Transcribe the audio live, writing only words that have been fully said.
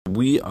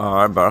we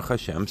are, Baruch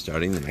Hashem,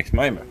 starting the next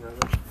Maimer.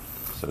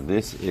 So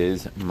this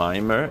is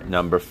Maimer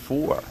number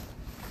 4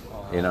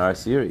 in our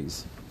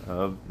series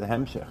of the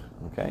Hemshech.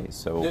 Okay,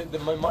 so... The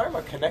Maimer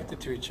are connected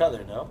to each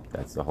other, no?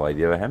 That's the whole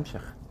idea of a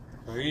Hemshech.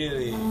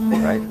 Really?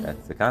 Right,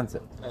 that's the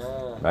concept.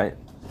 Right?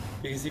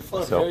 Because he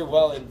flowed very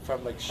well in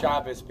from like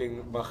Shabbos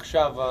being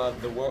Machshava,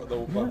 the world.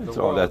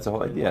 That's the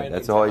whole idea.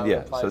 That's the whole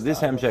idea. So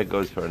this Hemshech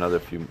goes for another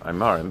few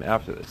Maimarim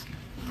after this.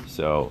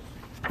 So,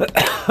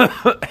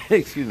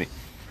 excuse me.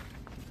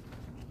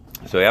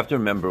 So you have to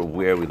remember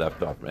where we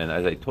left off. And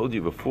as I told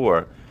you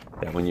before,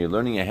 that when you're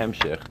learning a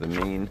Hemshech, the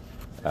main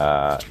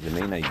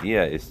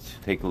idea is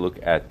to take a look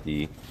at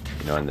the,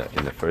 in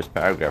the first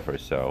paragraph or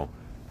so,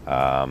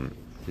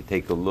 to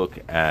take a look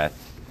at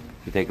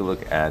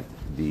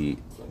the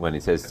when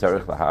it says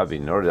tzarich lahavi,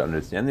 in order to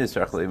understand this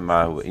tzarich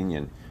mahu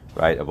inyan,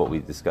 right, of what we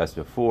discussed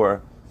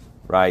before,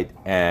 right,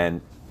 and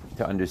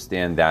to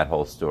understand that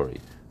whole story.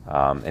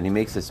 And he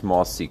makes a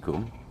small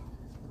sikum,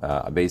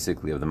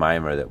 basically of the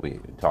Maimer that we were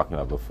talking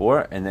about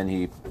before, and then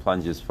he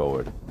plunges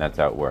forward. That's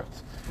how it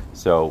works.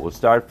 So we'll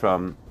start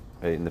from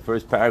in the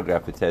first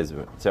paragraph. It says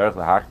tzarich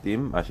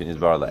lahachtim mashin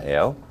izbar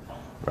la'el,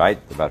 right,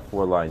 about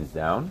 4 lines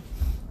down,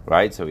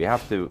 right. So we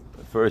have to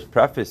first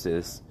preface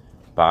this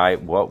by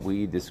what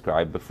we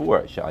described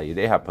before.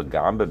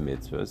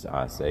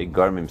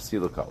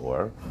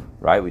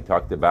 Right? We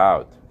talked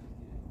about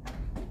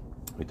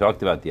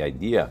the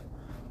idea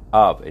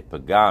of a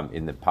pagam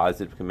in the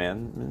positive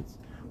commandments,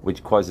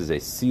 which causes a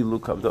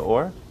siluk of the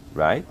or,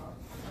 right?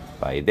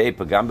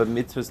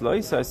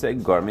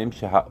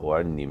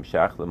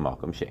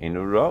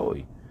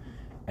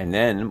 And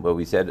then what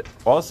we said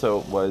also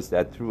was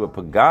that through a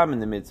pagam in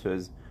the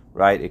mitzvahs,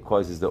 right, it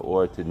causes the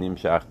or to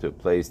nimshach to a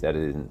place that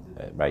it didn't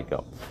right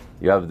go.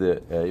 You have the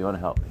you want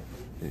to help?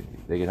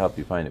 They can help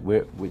you find it.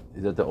 Where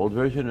is that, the old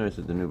version or is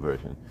it the new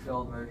version? The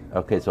old version.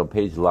 Okay, so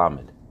page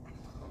Lamed.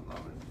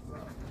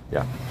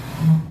 Yeah.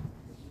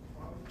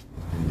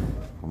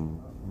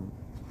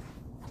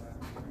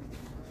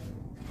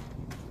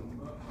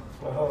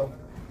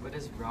 What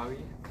is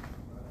Rawi?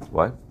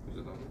 What?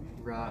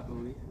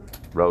 Rawi.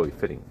 Rawi,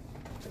 fitting.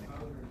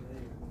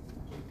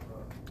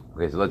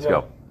 Okay, so let's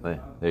go. There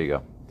you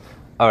go.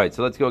 All right,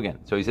 so let's go again.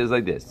 So he says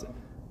like this.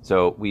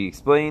 So we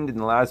explained in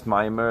the last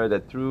Maimer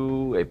that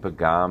through a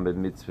pagam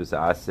and mitzvahs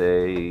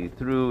aseh,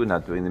 through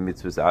not doing the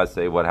mitzvahs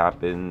aseh, what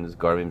happens?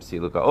 Garmim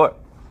siluk or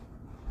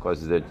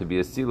causes there to be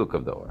a siluk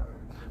of the or.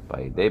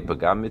 By day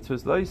pagam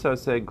mitzvahs lo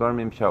yisaseh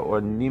garmim sha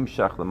or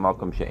nimshach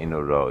lemakom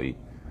she'eno roi.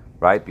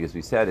 Right, because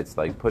we said it's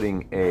like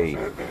putting a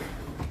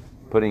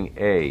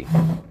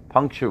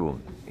puncture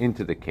wound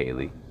into the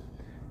keli,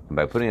 and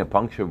by putting a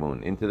puncture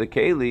wound into the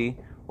keli,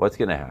 what's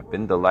going to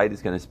happen? The light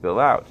is going to spill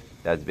out.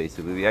 That's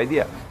basically the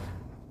idea.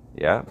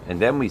 Yeah? And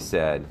then we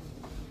said,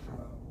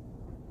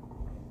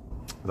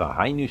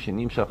 okay,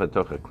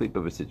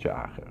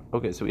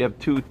 so we have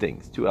 2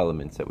 things, 2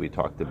 elements that we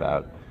talked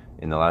about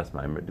in the last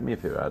Maimer. Do me a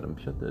favor, Adam,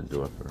 shut the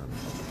door for him.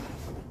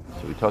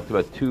 So we talked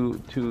about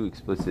two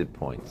explicit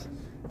points.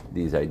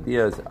 These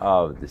ideas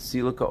of the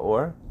silika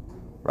or,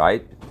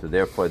 right? So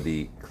therefore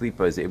the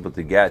klipa is able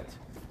to get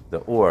the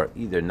or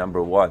either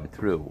number 1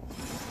 through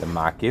the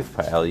makif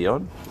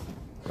ha'elyon,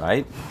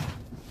 right,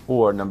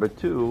 or number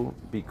 2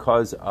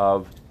 because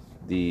of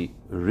the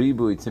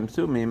ribui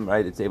tzimtzumim,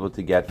 right, it's able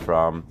to get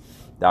from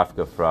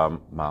dafka from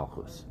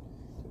malchus,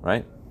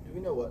 right. Do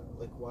we know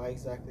why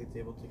exactly it's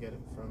able to get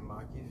it from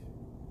makif?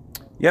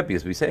 Yeah,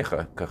 because we say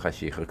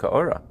kachashicha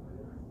ka'ora,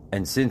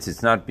 and since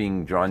it's not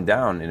being drawn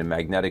down in a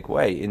magnetic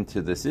way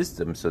into the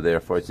system, so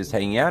therefore it's just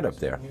hanging out up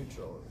there.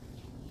 Neutral.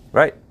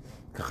 Right.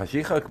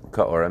 Kachashicha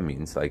ka'ora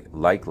means like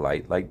light,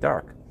 like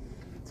dark.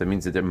 So it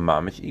means that they're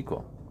mamish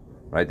equal.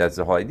 Right? That's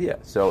the whole idea.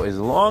 So as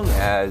long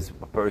as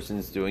a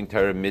person's doing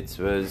Torah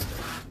mitzvahs,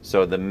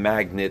 so the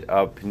magnet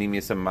of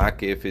Pnimius and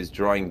Makif is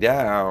drawing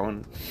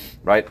down,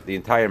 right, the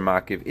entire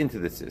Makif into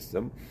the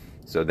system,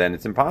 so then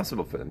it's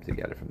impossible for them to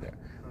get it from there.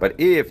 But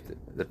if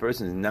the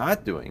person is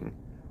not doing,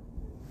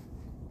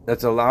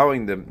 that's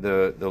allowing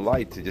the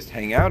light to just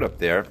hang out up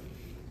there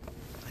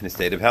in a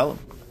state of hell.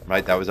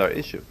 Right? That was our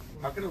issue.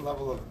 How can a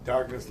level of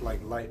darkness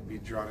like light be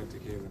drawn into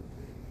Kalim?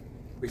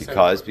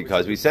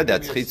 Because we said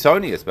that's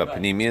chitzonius, but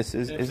panemius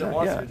is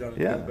not.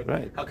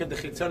 Right. How could the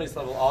chitzonius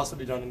level also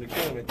be done in the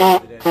Kalim at the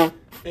end of the day,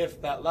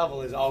 if that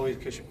level is always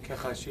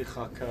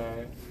kachashicha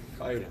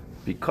ka'ira?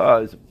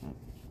 Because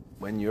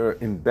when you're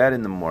in bed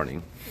in the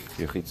morning,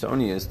 your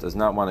chitzonius does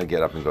not want to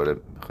get up and go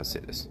to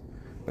Chassidus,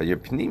 but your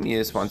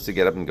panemius wants to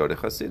get up and go to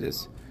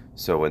Chassidus.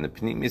 So when the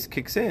panemius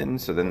kicks in,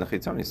 so then the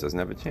chitzonius doesn't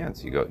have a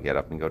chance. You get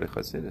up and go to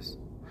Chassidus.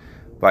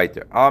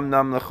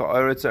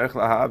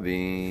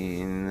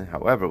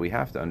 However, we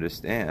have to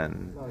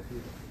understand.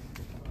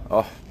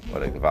 Oh,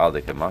 what a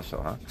gavaldik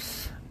mashal, huh?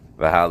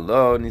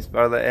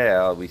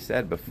 We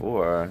said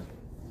before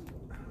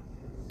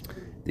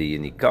the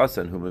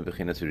yinikasan human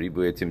bechinas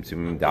ribuy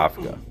tzimtzumim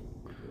dafka,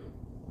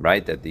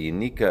 right? That the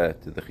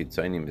yinika to the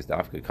chitzonim is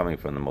dafka coming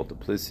from the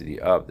multiplicity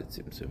of the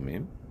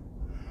tzimtzumim.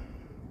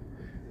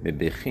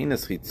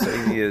 Mebechinas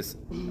chitzonius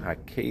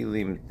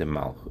hakelim de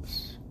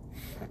malchus.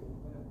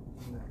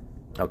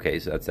 Okay,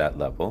 so that's that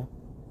level.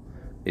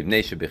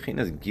 Ibnei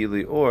shebechinas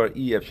gili or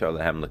efshar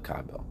lehem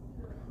lekabel.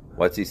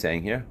 What's he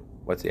saying here?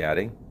 What's he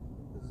adding?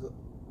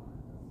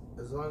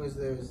 As long as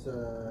there's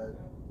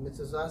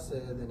mitzvah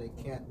aseh, then it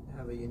can't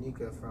have a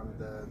yanika from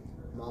the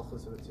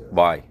malchus of the.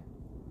 Why?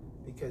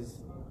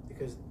 Because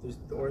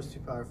the ore is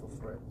too powerful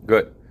for it.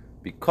 Good.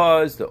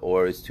 Because the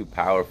ore is too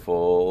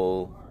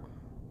powerful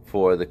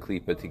for the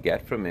klipa to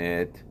get from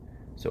it.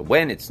 So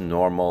when it's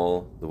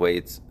normal, the way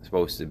it's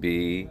supposed to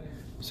be,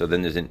 so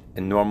then there's a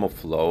normal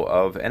flow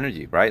of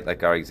energy, right?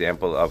 Like our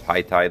example of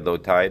high tide, low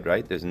tide,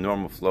 right? There's a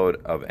normal flow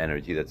of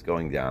energy that's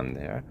going down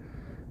there.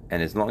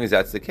 And as long as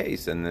that's the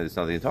case, then there's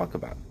nothing to talk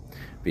about.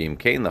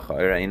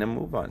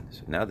 Move on.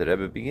 So now the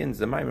Rebbe begins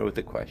the Maimer with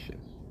the question.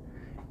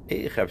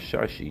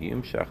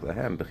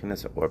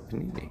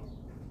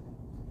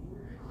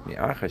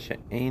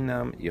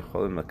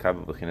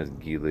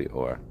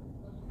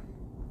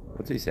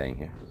 What's he saying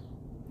here?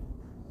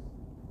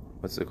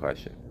 What's the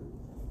question?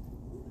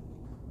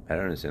 I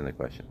don't understand the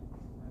question.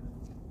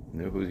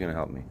 Who's going to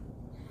help me?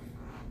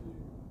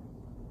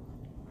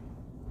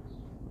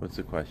 What's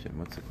the question?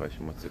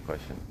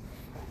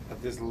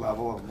 At this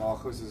level of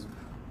Malchus, is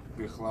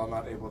Bichlal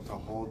not able to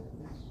hold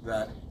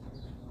that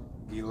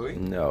Gilui?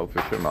 No,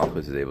 for sure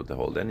Malchus is able to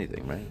hold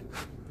anything, right?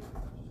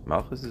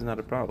 Malchus is not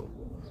a problem.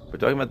 We're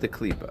talking about the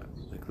Klipa.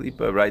 The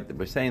Klipa, right?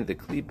 We're saying the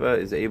Klipa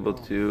is able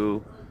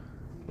to,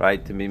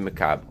 right, to be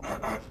Makab.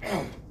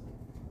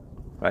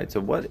 Right, so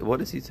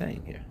what is he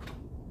saying here?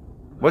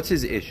 What's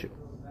his issue?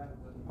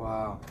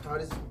 Wow. How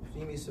does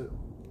Pneumius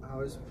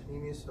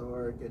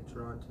or get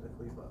drawn to the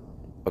klipa?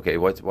 Okay,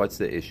 what's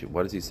the issue?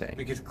 What is he saying?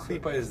 Because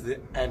Klipa is the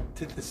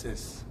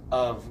antithesis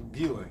of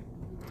Gilui.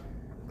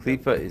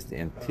 Klipa is the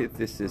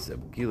antithesis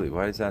of Gilui.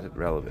 Why is that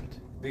relevant?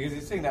 Because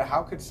he's saying that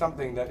how could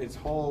something that its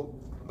whole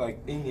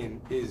Inyan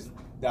is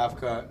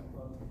Davka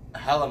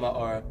Halama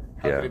or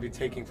how could it be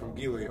taken from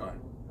Gilui or?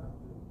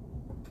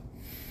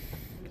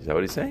 Is that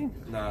what he's saying?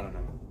 No, I don't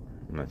know.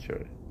 I'm not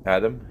sure.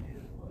 Adam?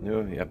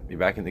 No, yep. You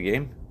back in the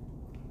game?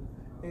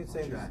 It's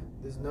saying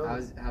there's no. How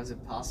is it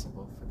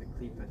possible for the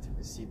klipa to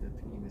receive the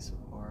pneumis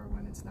or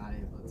when it's not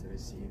able to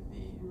receive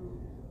the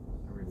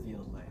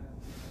revealed light?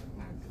 I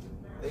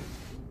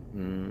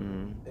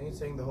think it's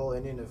saying the whole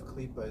Indian of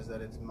klipa is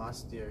that it's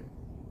mastir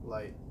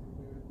light,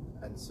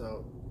 and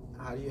so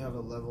how do you have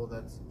a level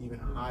that's even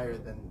higher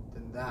than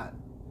that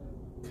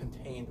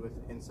contained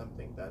within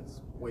something that's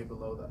way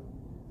below that?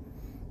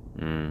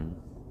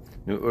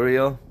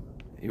 Uriel,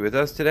 you with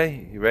us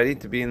today? You ready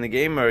to be in the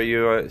game, or are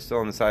you still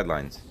on the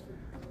sidelines?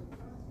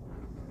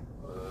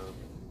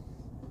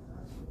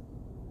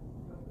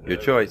 Your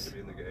choice.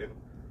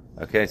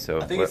 Okay, so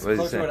I think it's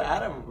close to what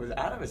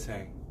Adam is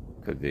saying.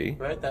 Could be.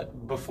 Right?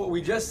 That before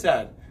we just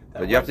said.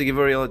 But you have to give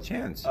Uriel a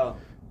chance. Oh.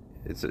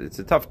 It's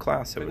a tough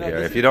class over here.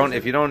 If you don't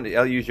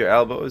use your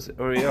elbows,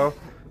 Uriel,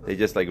 they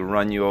just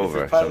run you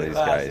over. Some of these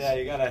guys. Yeah,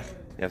 you gotta.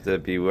 You have to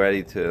be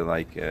ready to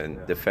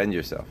defend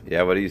yourself.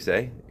 Yeah, what do you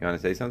say? You want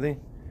to say something?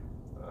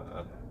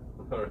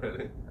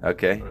 Already.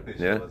 Okay.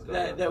 Yeah.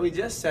 That we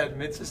just said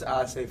mitzvahs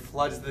aseh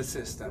floods the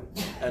system,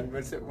 and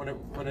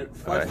when it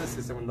floods the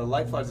system, when the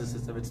light floods the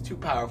system, it's too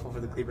powerful for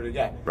the klipa to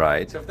get.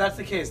 Right. So if that's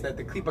the case, that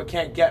the klipa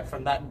can't get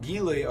from that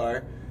gilui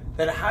or,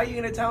 then how are you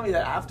going to tell me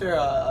that after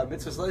a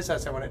mitzvahs lois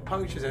aseh, when it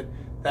punctures it,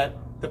 that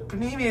the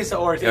pneumius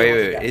or is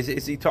able to get?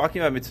 Is he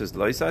talking about mitzvahs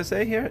lois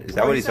aseh here? Is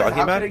that what he's talking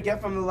about? How could it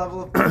get from the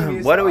level of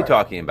pneumius? What are we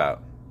talking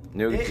about?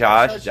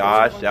 Josh,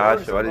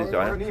 what is he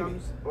talking?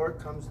 Or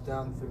comes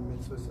down through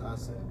mitzvahs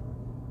aseh.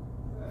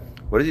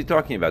 What is he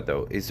talking about,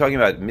 though? He's talking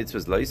about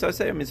mitzvahs lo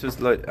yisaseh or mitzvahs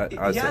lo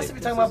aseh? He has to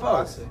be talking about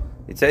both.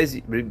 It says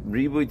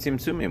ribuy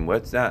tzimtzumim.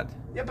 What's that?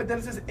 Yeah, but then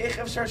it says ich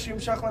efshar shim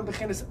shachlan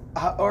b'chinas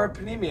ha'or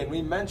pnimi, and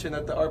we mentioned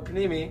that the or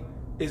pnimi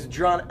is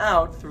drawn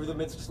out through the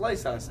mitzvahs lo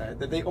yisaseh,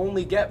 that they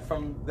only get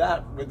from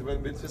that with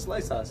mitzvahs lo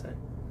yisaseh,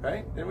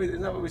 right?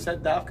 Isn't that what we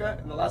said,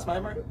 Davka, in the last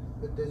mimer?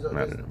 But there's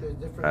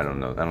different. I don't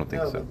know. I don't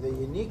think so. But the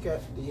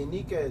Yanika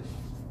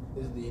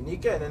is the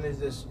Yanika, and then there's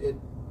this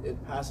it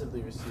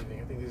passively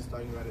receiving. I think he's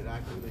talking about it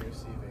actively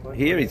receiving.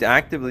 Here he's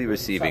actively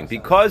receiving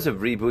because of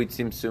ribuy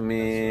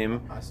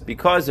tzimtzumim.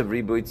 Because of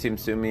ribuy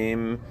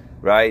tzimtzumim,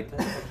 right?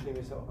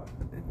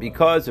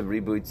 Because of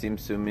ribuy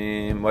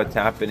tzimtzumim, what's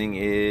happening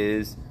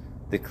is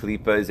the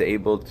klipa is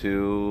able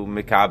to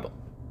mikabel.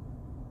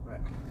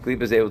 Right.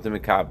 Klipa is able to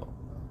mikabel.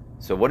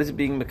 So what is it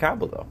being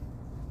mikabel though?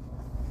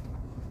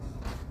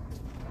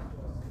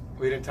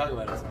 We didn't talk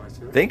about it so much,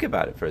 too. Think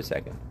about it for a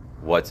second.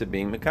 What's it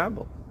being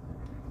mikabel?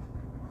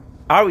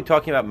 Are we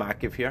talking about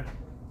makif here?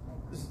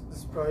 This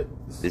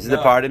is the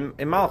part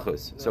in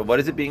Malchus. So what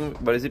is it being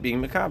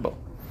mikabel?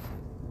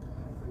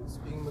 It's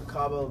being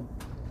makabel,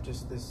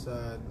 just this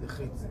the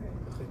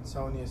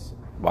chitzonius.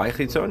 Why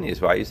chitzonius?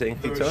 Why are you saying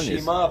The chitzonius?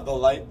 Rishima of the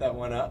light that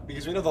went up,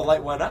 because we know the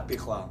light went up,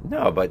 Bichlal.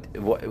 No, but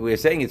we're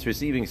saying it's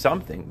receiving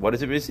something. What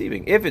is it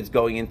receiving? If it's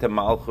going into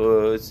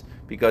Malchus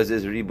because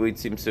there's ribuy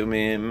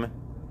tzimtzumim.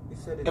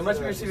 It must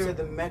be receiving. He said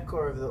the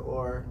mekor of the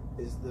or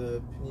is the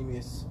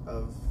pneumius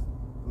of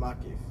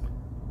makif.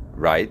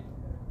 Right.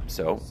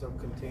 So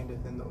contained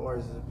within the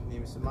ores is a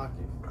pnimis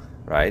makif.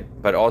 Right,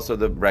 but also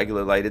the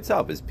regular light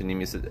itself is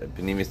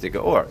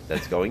pnimistic or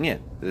that's going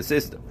in to the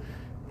system.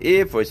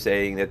 If we're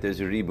saying that there's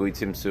a ribui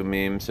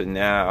tzimtzumim, so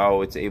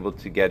now it's able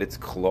to get its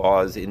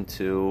claws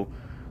into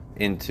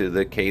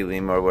the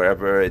kalim or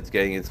wherever it's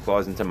getting its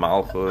claws into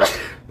malchus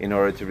in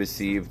order to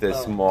receive the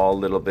small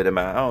little bit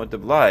amount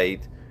of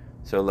light.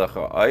 So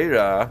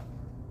l'cha'ira,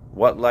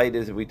 what light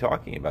is we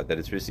talking about that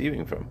it's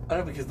receiving from? I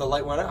don't know, because the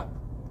light went up.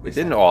 It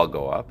didn't all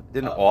go up. It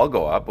didn't all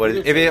go up.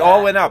 If it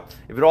all went up,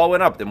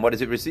 then what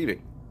is it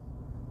receiving?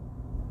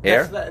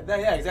 Air?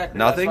 Yeah, exactly.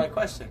 Nothing? That's my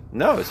question.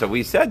 No, so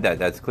we said that.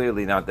 That's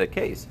clearly not the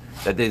case.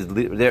 That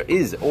there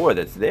is ore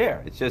that's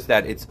there. It's just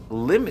that it's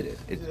limited.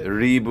 It's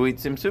ribui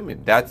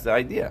tzimtzumim. That's the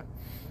idea.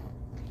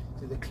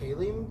 Do the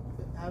kalim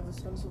have a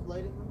sense of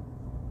light in them?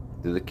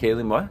 Do the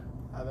kalim what?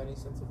 Have any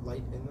sense of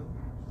light in them?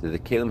 Do the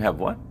kalim have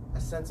what? A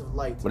sense of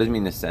light. What does it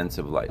mean, a sense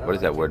of light? What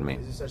does that word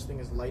mean? Is there such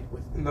thing as light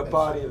in the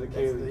body of the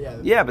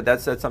kalim? Yeah, but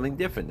that's something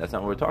different. That's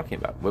not what we're talking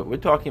about. What we're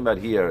talking about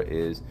here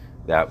is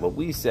that what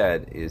we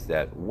said is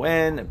that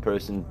when a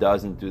person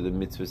doesn't do the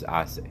mitzvahs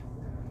aseh,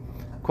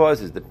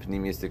 causes the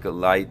pneumistic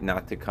light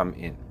not to come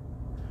in,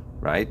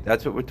 right?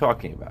 That's what we're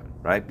talking about,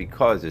 right?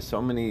 Because there's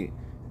so many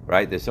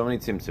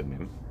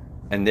tzimtzumim,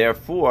 and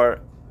therefore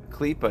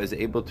klipa is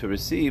able to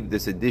receive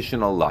this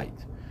additional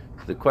light.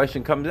 The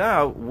question comes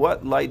out,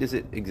 what light is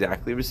it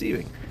exactly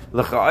receiving?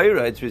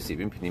 L'cha'ira, it's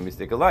receiving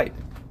pneumistic light,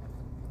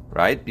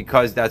 right?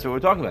 Because that's what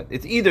we're talking about.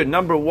 It's either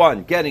number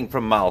one, getting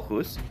from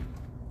malchus,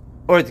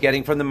 or it's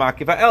getting from the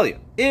Makif HaElyon.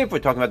 If we're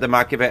talking about the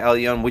Makif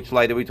HaElyon, which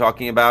light are we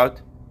talking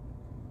about?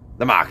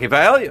 The Makif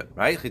HaElyon,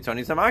 right?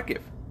 Chitzoni Samakif.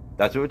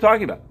 That's what we're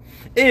talking about.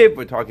 If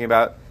we're talking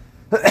about,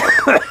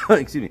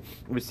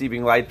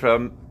 receiving light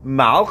from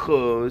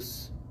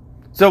Malchus,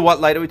 so what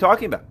light are we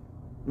talking about?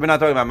 We're not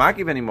talking about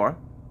Makif anymore.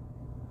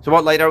 So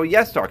what light are we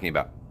talking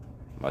about?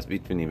 It must be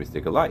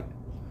Pneumistic light.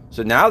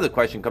 So now the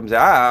question comes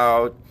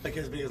out.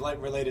 Because light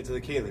related to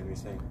the kalim, you're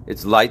saying?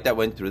 It's light that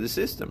went through the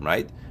system,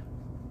 right?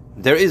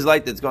 There is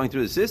light that's going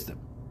through the system,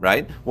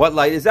 right? What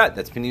light is that?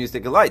 That's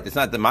pneumistic light. It's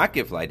not the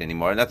makif light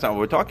anymore, and that's not what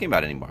we're talking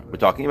about anymore. We're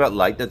talking about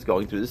light that's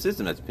going through the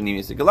system. That's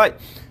pneumistic light.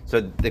 So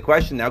the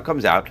question now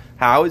comes out,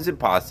 how is it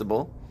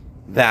possible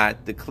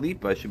that the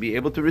klipa should be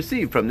able to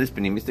receive from this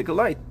pneumistic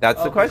light?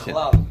 That's the question.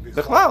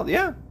 The cloud,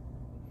 yeah.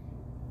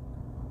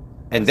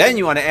 And then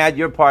you want to add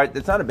your part.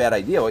 That's not a bad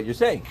idea. What you're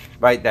saying,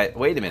 right? That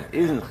wait a minute,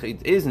 isn't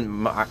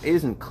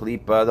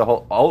klipa the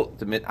whole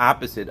ultimate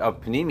opposite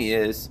of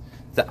pneumius?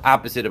 It's the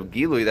opposite of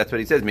gilui. That's what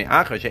he says. Gilui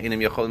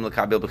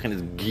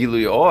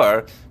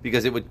or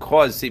because it would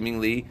cause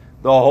seemingly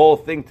the whole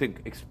thing to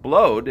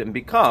explode and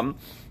become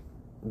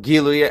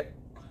gilui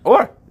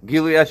or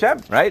gilui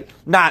Hashem, right?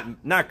 Not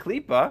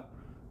klipa,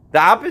 the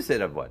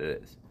opposite of what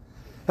it is.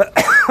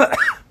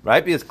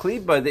 Right? Because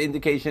klipa, the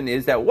indication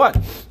is that what?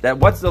 That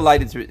what's the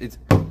light? It's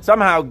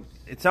somehow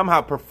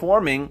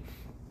performing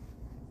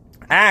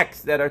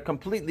acts that are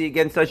completely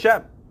against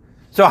Hashem.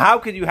 So how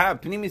could you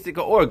have pneumistic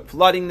org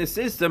flooding the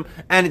system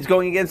and it's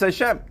going against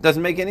Hashem?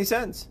 Doesn't make any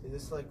sense. Is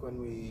this like when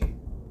we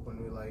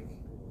like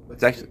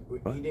it's actually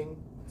we're eating?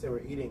 Say we're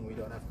eating, we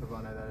don't have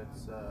kavana that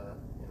it's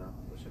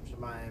l'shem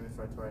shemayim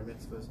for Torah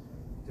mitzvahs.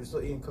 They're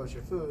still eating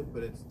kosher food,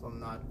 but it's still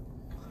not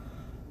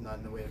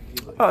in the way of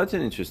gilui. Oh, it's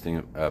an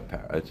interesting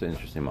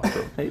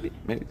model. maybe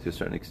to a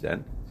certain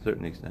extent.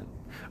 Okay,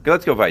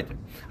 let's go weiter.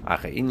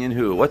 Acha inyan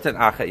hu. What's an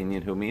acha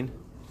inyan hu mean?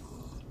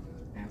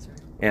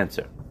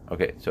 Answer.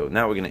 Okay, so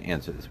now we're going to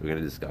answer this. We're going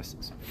to discuss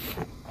this.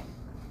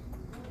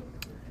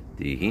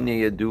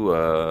 Dihine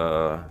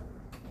yadua.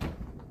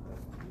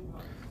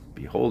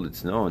 Behold,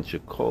 it's known.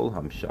 Shekol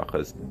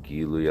hamshachas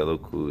gilu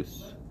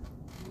elokus.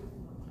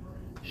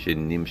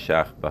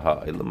 Shenimshach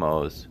baha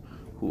ilamos.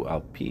 Hu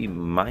alpi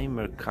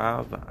maimer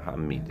kav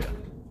hamida.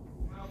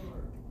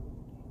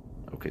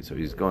 Okay, so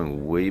he's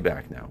going way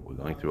back now. We're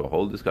going through a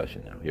whole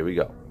discussion now. Here we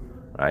go.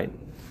 Right?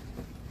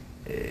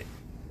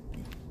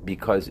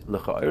 Because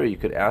l'cha'ira, you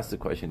could ask the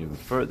question even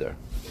further.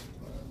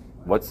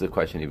 What's the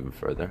question even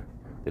further?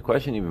 The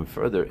question even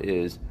further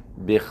is,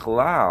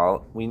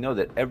 bichlal, we know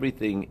that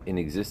everything in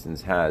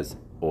existence has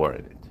or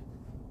in it.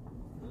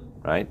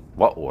 Right?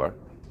 What or?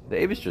 The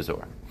Eivishter's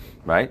or.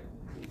 Right?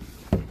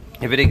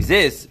 If it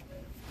exists,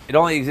 it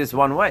only exists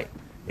one way.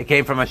 It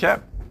came from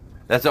Hashem.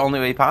 That's the only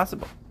way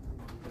possible.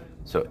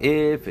 So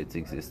if it's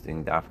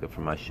existing dafka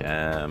from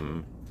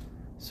Hashem,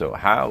 so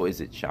how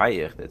is it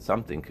shaykh that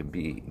something could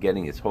be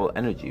getting its whole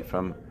energy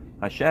from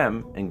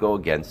Hashem and go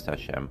against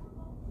Hashem?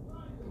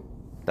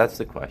 That's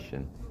the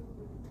question.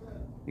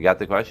 You got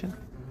the question?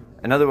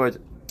 In other words,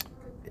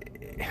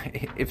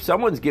 if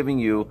someone's giving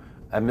you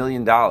 $1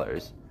 million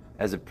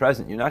as a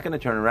present, you're not going to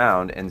turn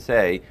around and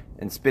say,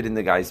 and spit in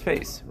the guy's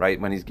face, right,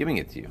 when he's giving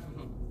it to you.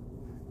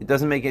 It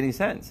doesn't make any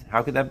sense.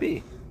 How could that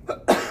be?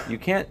 You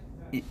can't,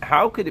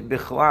 how could it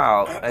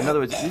bichlal? In other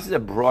words, this is a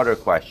broader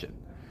question.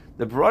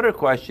 The broader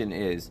question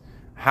is,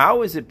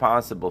 how is it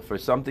possible for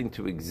something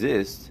to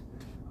exist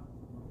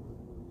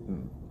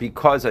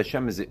because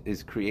Hashem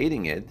is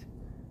creating it,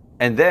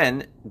 and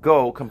then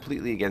go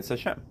completely against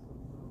Hashem?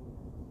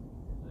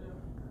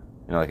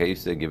 like I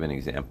used to give an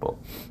example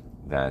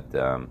that,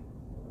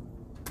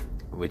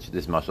 which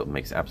this mashal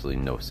makes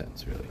absolutely no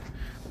sense really,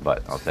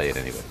 but I'll tell you it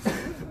anyway.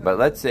 But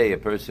let's say a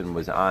person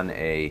was on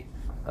a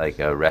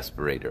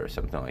respirator or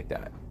something like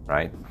that,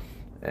 right?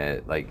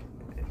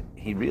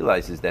 He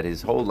realizes that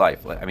his whole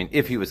life,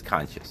 if he was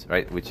conscious,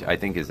 right, which I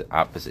think is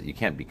opposite. You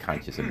can't be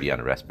conscious and be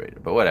on a respirator,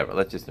 but whatever,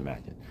 let's just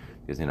imagine.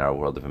 Because in our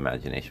world of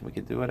imagination, we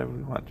could do whatever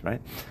we want,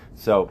 right?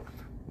 So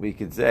we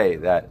could say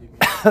that,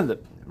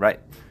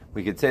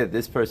 we could say that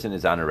this person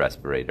is on a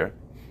respirator,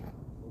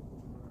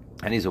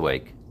 and he's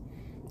awake,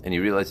 and he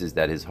realizes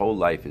that his whole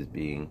life is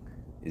being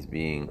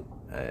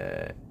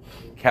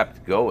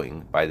kept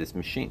going by this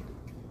machine.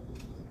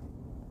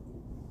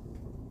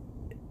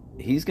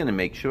 He's going to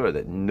make sure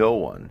that no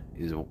one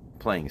is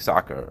playing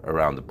soccer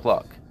around the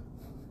plug,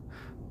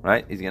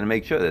 right? He's going to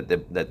make sure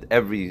that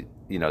every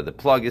the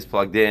plug is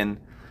plugged in,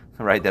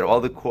 right? That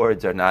all the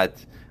cords are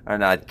not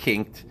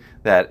kinked,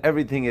 that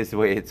everything is the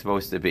way it's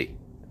supposed to be.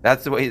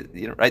 That's the way,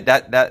 right?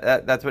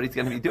 That's what he's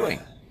going to be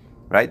doing,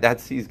 right?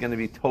 He's going to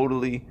be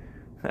totally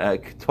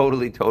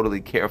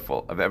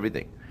careful of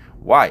everything.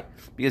 Why?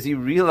 Because he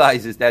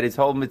realizes that his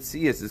whole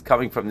mitzias is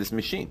coming from this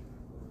machine,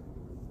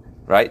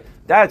 right?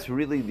 That's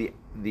really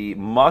the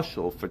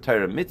mashal for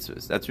Torah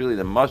mitzvahs. That's really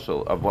the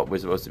mashal of what we're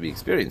supposed to be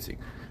experiencing.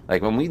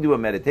 Like when we do a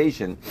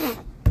meditation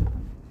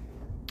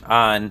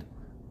on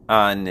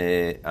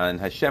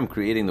Hashem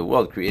creating the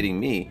world, creating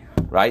me,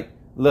 right?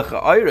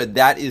 L'cha'ira,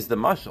 that is the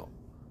mashal,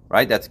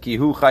 right? That's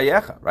kihu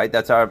chayecha, right?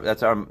 That's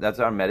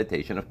our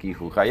meditation of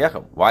kihu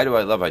chayecha. Why do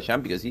I love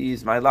Hashem? Because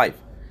He's my life.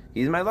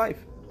 He's my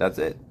life. That's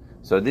it.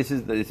 So this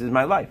is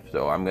my life.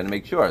 So I'm going to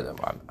make sure that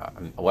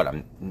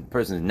the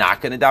person is not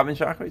going to daven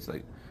shachar. It's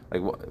like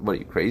what are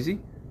you, crazy?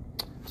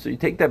 So you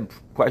take that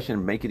question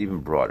and make it even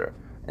broader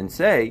and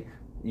say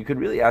you could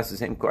really ask the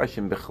same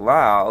question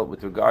bichlal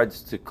with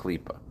regards to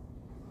klipa.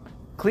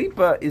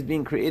 Klipa is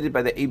being created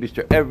by the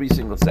Eibishter every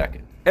single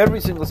second.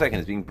 Every single second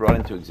is being brought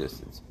into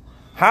existence.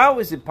 How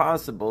is it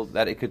possible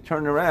that it could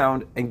turn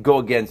around and go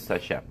against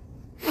Hashem?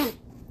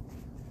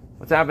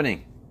 What's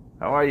happening?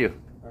 How are you?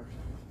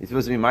 You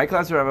supposed to be my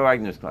class or Rabbi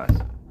Wagner's class?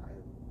 I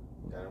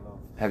don't know.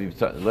 Have you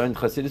learned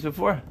Chassidus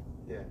before?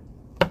 Yeah.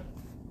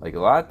 Like a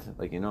lot?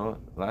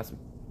 Last...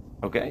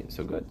 Okay,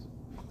 so good.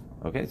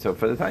 Okay, so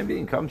for the time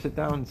being, come sit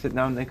down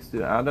next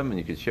to Adam, and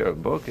you could share a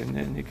book, and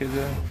then you could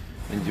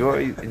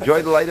enjoy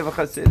the light of a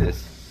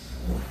Chassidus.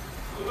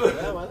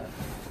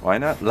 Why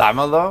not?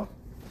 Lama lo?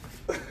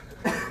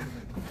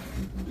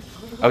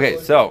 Okay,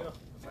 so...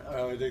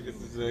 I think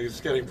it's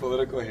getting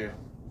political here.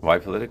 Why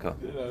political?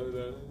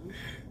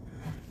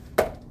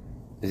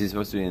 Is he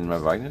supposed to be in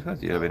Rabbi Wagner's class?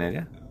 Do you have an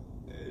idea?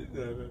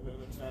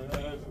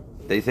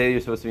 They say you're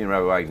supposed to be in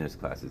Rabbi Wagner's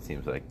class, it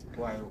seems like.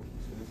 Why?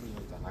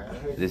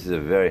 This is a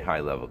very high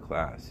level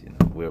class,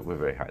 We're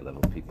very high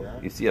level people.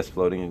 Yeah. You see us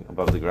floating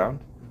above the ground?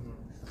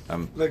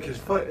 Look, his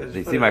foot.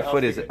 You see my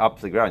foot is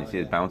up the ground. You see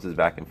it bounces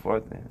back and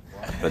forth. Yeah.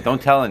 But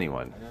don't tell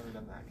anyone. I've never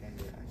done that. I can't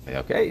do that.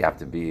 Okay, you have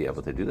to be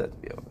able to do that to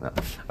be able. No.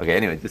 Okay,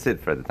 anyway, just it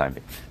for the time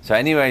being. So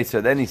anyway, so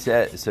then he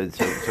said, so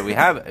we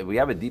have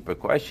a deeper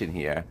question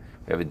here.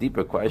 We have a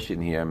deeper question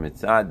here.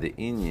 Mitzad the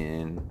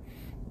inyan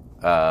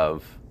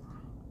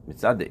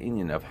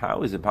of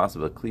how is it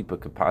possible a klipa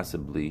could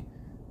possibly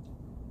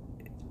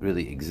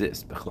really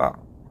exist, bichlal,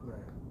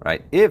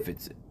 right? If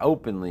it's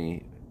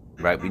openly,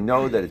 right, we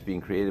know that it's being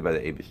created by the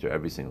Eibishter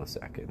every single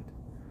second,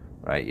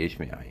 right? Yesh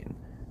me'ayin,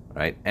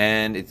 right?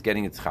 And it's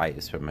getting its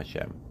chayis from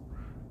Hashem,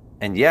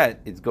 and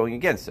yet it's going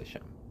against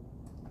Hashem.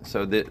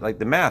 So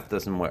the math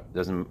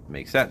doesn't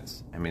make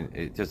sense.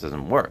 It just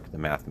doesn't work. The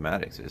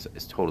mathematics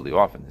is totally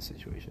off in this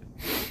situation.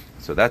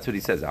 So that's what he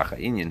says. Acha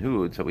inyan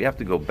hu. So we have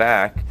to go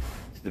back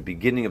to the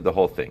beginning of the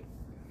whole thing,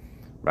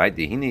 right?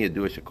 So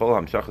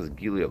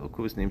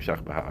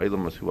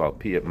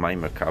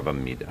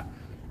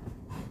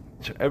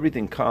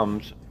everything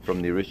comes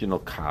from the original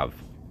kav.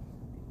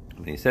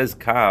 When he says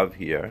kav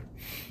here,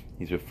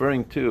 he's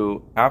referring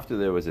to after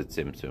there was a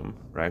tzimtzum,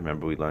 right?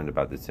 Remember we learned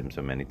about the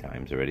tzimtzum many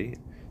times already.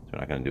 We're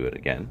not going to do it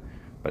again.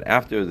 But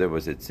after there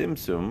was a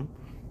tzimtzum,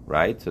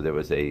 right? So there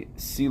was a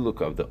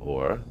siluk of the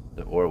or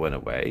went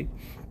away.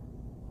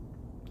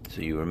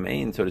 So you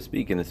remain, so to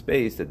speak, in a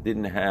space that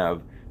didn't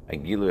have a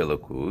gilui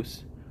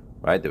elokus,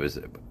 right? There was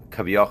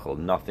kaviyachol,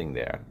 nothing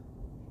there,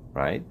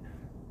 right?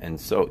 And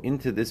so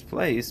into this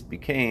place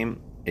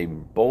became a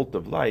bolt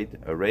of light,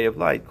 a ray of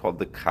light called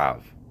the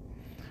kav.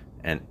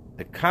 And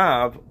the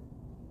kav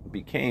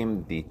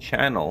became the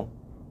channel,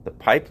 the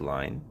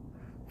pipeline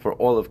for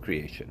all of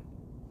creation.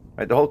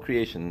 Right, the whole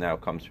creation now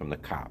comes from the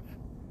kav.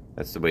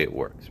 That's the way it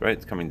works, right?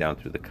 It's coming down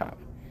through the kav.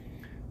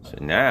 So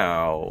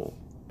now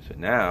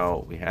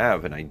we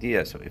have an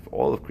idea. So if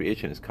all of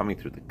creation is coming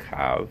through the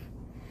kav,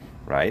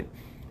 right?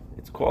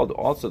 It's called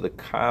also the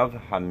kav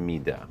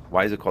hamida.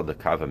 Why is it called the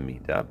kav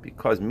hamida?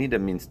 Because mida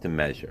means to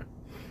measure,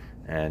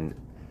 and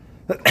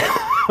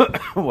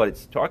what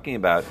it's talking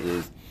about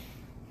is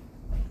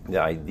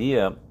the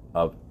idea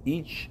of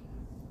each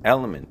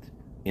element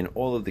in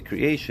all of the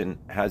creation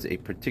has a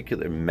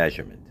particular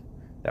measurement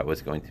that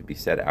was going to be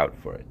set out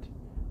for it.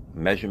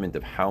 measurement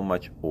of how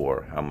much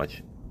ore, how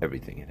much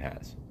everything it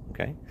has.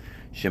 Okay,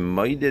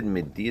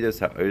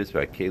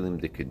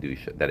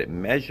 that it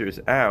measures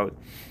out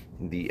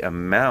the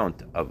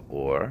amount of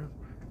ore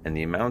and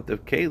the amount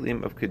of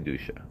kelim of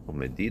kedusha.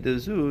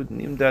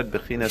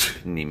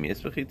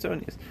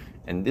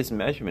 And this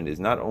measurement is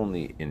not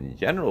only in a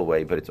general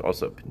way, but it's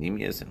also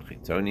pnimius and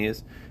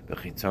chitzonius,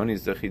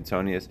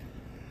 chitzonius.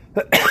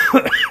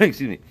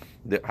 Excuse me.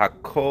 The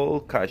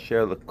hakol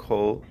kasher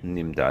lekol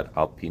nimdad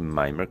al pi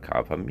maimer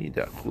kav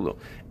hamida chulo.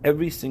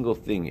 Every single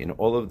thing in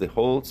all of the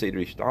whole Seder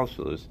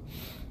Ishtalshelus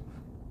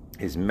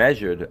is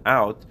measured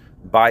out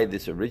by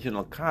this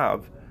original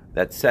kav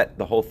that set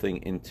the whole thing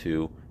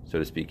into, so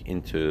to speak,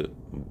 into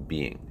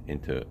being,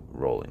 into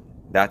rolling.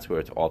 That's where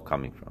it's all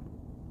coming from.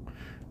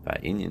 So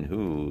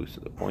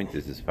the point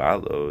is as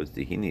follows: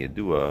 Dihini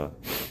yadua,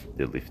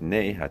 the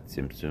lifnei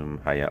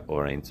hatzimtzum haya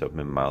orein sof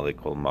memale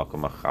kol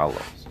makom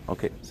achalos.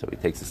 Okay, so he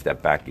takes a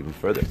step back even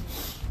further.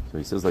 So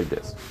he says like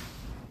this: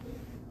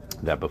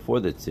 that before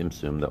the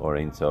tzimtzum, the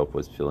orein sof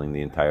was filling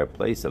the entire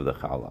place of the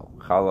chalal.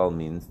 Chalal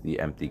means the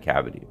empty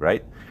cavity,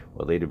 right?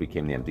 Well, later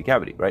became the empty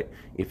cavity, right?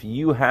 If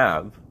you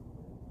have,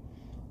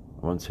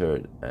 I once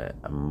heard a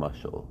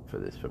mushal for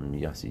this from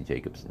Yossi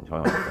Jacobson,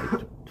 talking about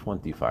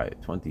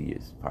like 20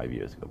 years, 5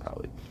 years ago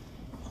probably.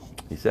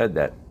 He said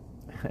that,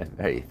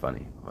 very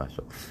funny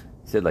mushal.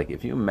 He said, like,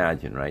 if you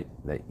imagine, right,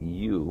 that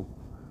you,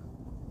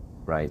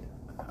 right,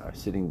 are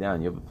sitting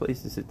down, you have a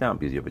place to sit down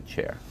because you have a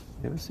chair.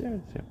 You have a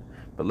chair.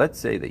 But let's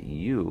say that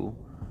you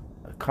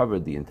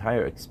covered the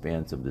entire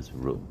expanse of this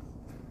room,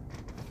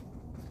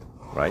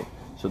 right?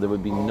 So there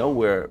would be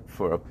nowhere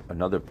for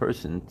another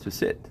person to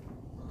sit,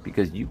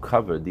 because you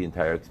covered the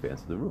entire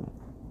expanse of the room.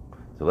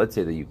 So let's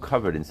say that you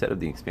covered, instead of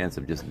the expanse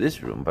of just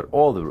this room, but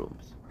all the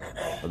rooms,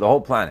 or the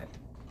whole planet.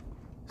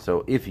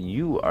 So if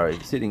you are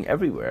sitting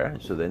everywhere,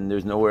 so then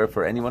there's nowhere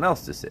for anyone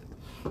else to sit.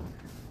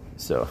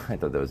 So I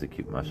thought that was a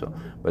cute mashal.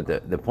 But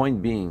the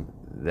point being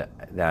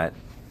that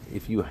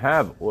if you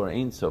have Or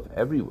Ein Sof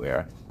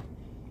everywhere,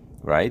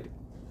 right,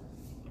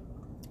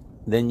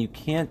 then you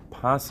can't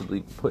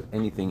possibly put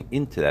anything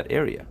into that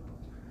area,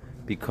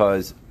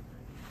 because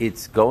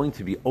it's going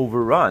to be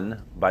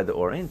overrun by the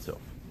Or Ein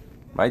Sof.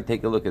 Right?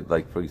 Take a look at,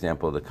 like, for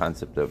example, the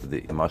concept of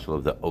the mashal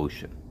of the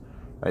ocean.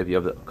 Right? If you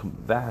have the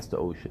vast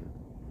ocean,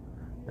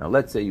 now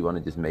let's say you want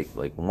to just make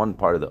like one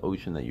part of the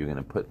ocean that you're going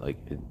to put like,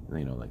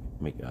 like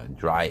make a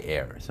dry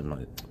air or something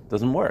like that. It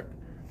doesn't work.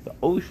 The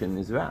ocean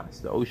is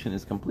vast. The ocean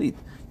is complete.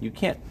 You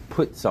can't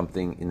put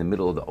something in the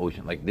middle of the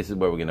ocean, like this is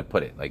where we're going to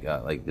put it, like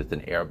just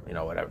an air,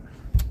 whatever.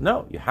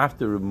 No, you have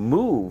to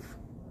remove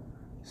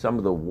some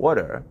of the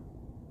water,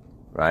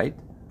 right,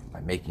 by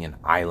making an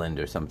island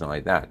or something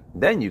like that.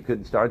 Then you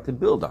could start to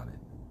build on it.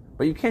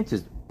 But you can't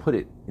just put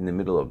it in the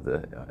middle of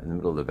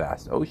the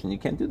vast ocean. You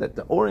can't do that.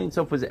 The Or Ein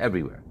Sof is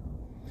everywhere.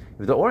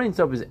 If the Or Ein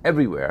Sof is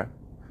everywhere,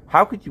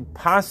 how could you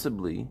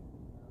possibly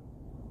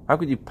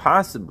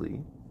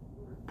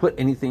put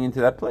anything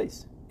into that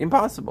place?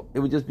 Impossible. It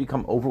would just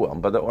become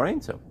overwhelmed by the Or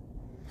Ein Sof.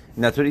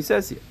 And that's what he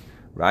says here,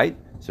 right?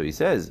 So he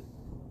says,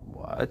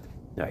 what?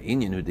 Before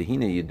the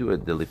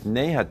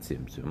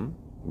tzimtzum,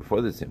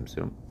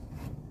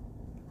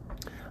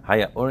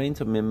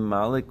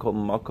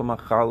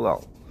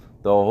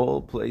 the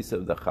whole place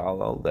of the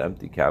chalal, the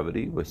empty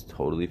cavity, was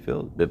totally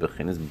filled.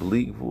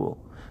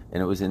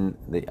 And it was in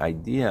the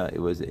idea, it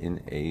was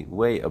in a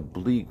way of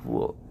bleak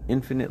wool,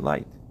 infinite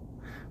light.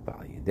 It's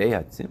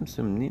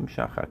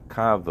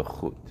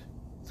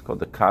called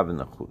the kav and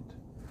the chut.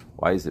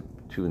 Why is it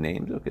two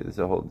names? Okay, there's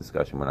a whole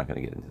discussion. We're not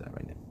going to get into that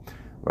right now.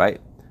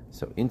 Right?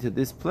 So into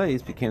this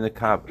place became the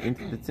kav,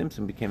 into the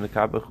tzimtzum became the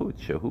kav v'chut.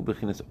 Shehu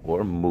b'chinas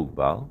or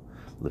mugbal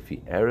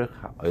lefi erech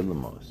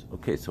ha'olamos.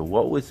 Okay, so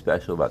what was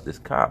special about this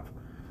kav?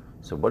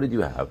 So what did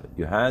you have?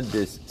 You had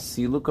this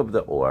siluk of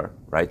the ore,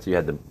 right? So you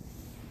had the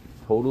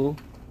total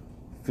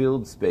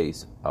filled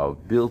space of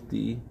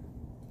bilti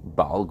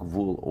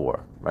balgvul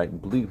ore, right?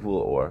 Bligvul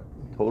ore,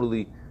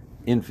 totally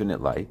infinite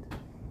light,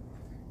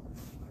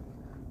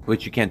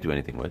 which you can't do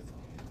anything with,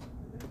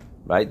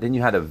 right? Then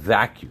you had a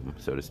vacuum,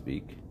 so to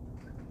speak,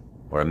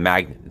 or a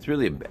magnet. It's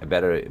really a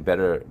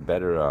better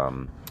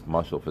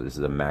mashal for this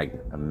is a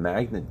magnet. A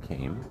magnet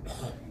came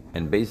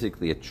and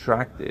basically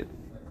attracted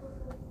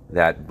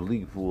that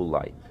bligvul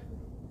light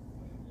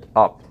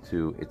up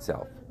to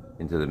itself,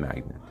 into the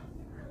magnet.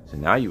 So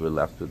now you were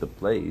left with a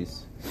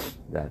place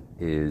that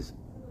is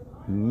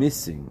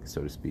missing,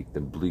 so to speak,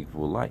 the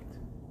bligvul light.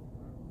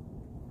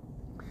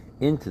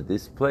 Into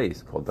this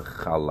place called the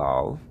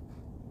chalal,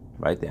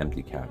 right, the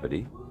empty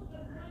cavity.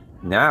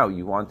 Now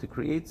you want to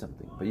create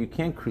something, but you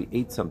can't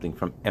create something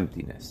from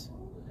emptiness.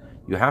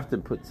 You have to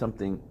put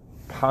something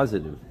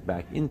positive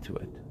back into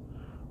it,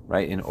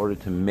 right, in order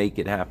to make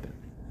it happen.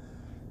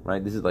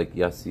 Right? This is like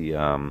Yossi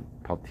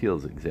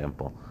Paltiel's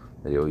example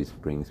that he always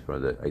brings for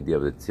the idea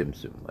of the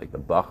tzimtzum, like the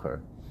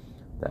bacher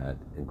that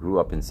grew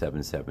up in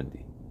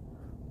 770,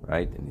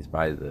 right? And he's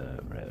by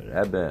the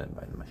Rebbe and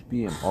by the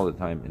Mashpiyim all the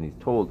time, and he's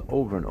told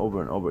over and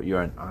over and over,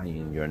 you're an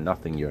ayin, you're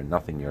nothing, you're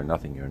nothing, you're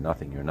nothing, you're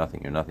nothing, you're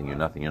nothing, you're nothing, you're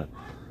nothing, you're nothing.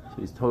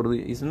 So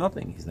he's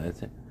nothing. He's not.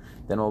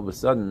 Then all of a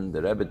sudden,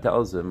 the Rebbe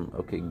tells him,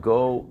 okay,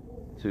 go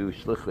to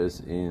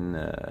Shlichus in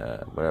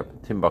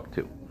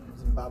Timbuktu.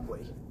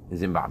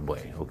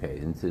 Zimbabwe. Okay,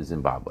 into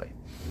Zimbabwe.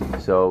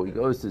 So he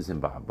goes to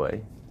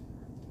Zimbabwe,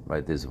 right,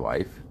 with his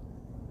wife.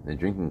 They're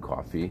drinking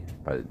coffee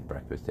by the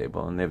breakfast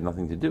table, and they have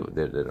nothing to do.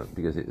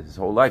 Because his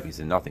whole life he's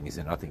in nothing. He's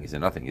in nothing. He's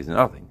in nothing. He's in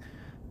nothing.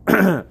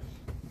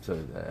 So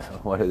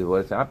what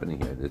is happening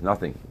here? There's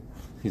nothing.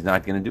 He's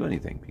not going to do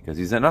anything because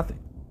he's in nothing.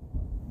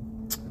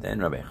 Then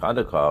Rabbi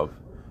Chadakov,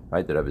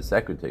 right, the Rebbe's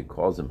secretary,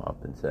 calls him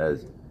up and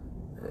says,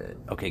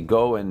 okay,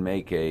 go and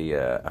make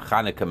a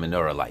Hanukkah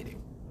menorah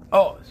lighting.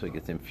 Oh, so he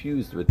gets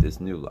infused with this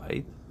new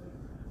light,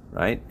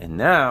 right? And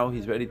now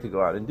he's ready to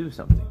go out and do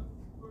something.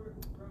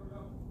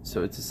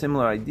 So it's a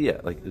similar idea.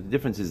 Like, the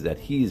difference is that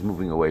he's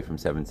moving away from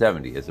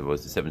 770 as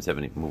opposed to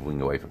 770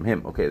 moving away from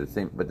him. Okay,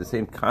 the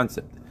same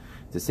concept.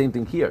 It's the same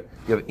thing here.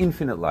 You have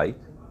infinite light.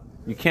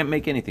 You can't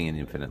make anything in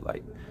infinite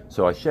light.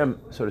 So Hashem,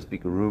 so to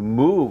speak,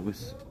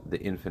 removes the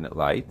infinite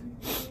light.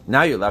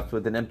 Now you're left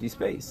with an empty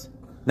space.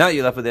 But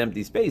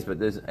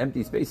this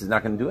empty space is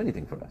not going to do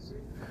anything for us.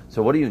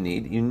 So what do you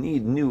need? You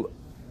need new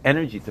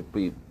energy to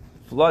be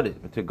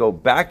flooded, to go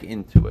back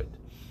into it,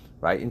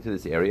 right, into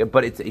this area.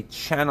 But it's a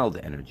channeled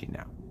energy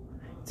now.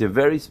 It's a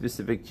very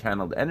specific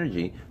channeled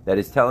energy that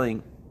is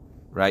telling,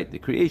 right, the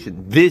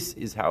creation, this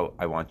is how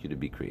I want you to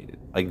be created.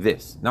 Like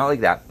this. Not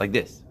like that, like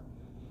this.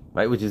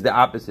 Right, which is the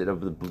opposite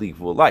of the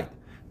Bligvul light.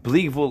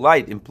 Bligvul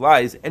light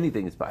implies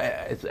anything.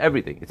 It's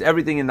everything. It's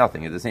everything and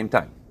nothing at the same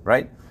time.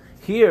 Right?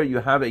 Here you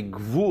have a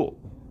gvul.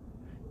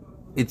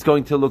 It's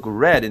going to look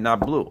red and not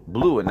blue.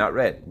 Blue and not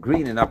red.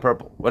 Green and not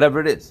purple. Whatever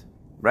it is.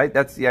 Right?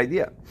 That's the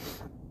idea.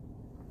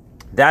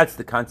 That's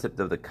the concept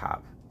of the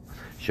kav.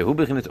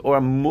 This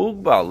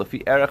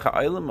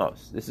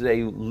is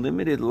a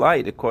limited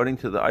light according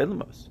to the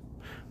ilamos.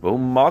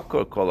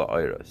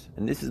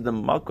 And this is the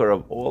makor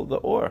of all the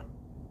or.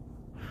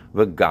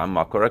 V'gam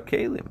makor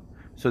hakelim.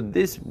 So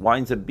this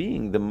winds up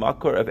being the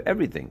makor of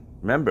everything.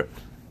 Remember,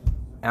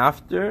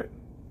 after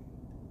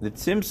the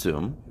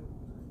tzimtzum,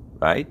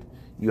 right,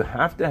 you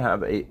have to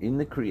have in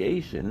the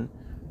creation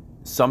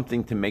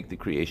something to make the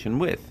creation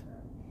with.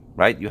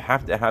 Right? You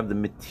have to have the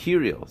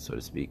material, so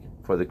to speak,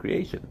 for the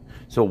creation.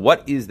 So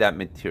what is that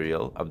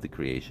material of the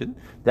creation?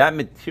 That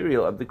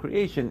material of the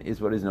creation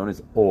is what is known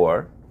as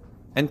or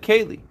and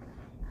keli.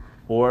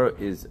 Or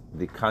is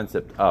the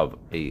concept of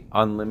a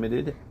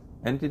unlimited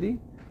entity,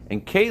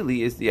 and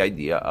keli is the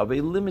idea of a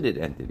limited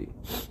entity.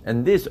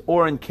 And this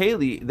or and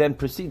keli then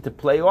proceed to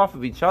play off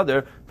of each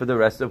other for the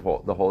rest of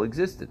the whole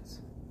existence.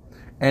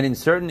 And in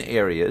certain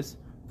areas,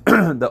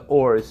 the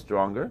or is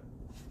stronger,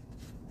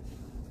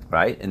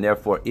 right? And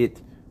therefore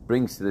it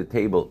brings to the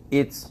table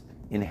its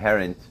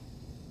inherent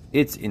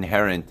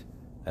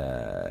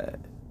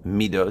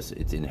midos,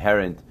 its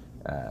inherent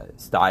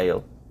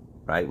style,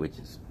 right? Which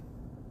is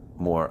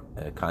more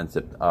a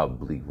concept of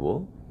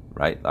Bligvul,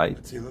 right? Like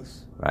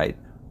Atzilus. Right?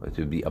 Which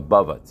would be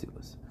above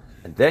Atzilus.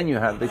 And then you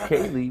have the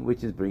Keli,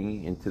 which is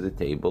bringing into the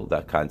table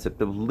that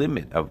concept of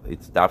limit, of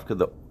it's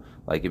dafka,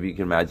 like if you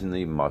can imagine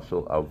the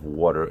muscle of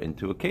water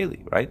into a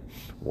Keli, right?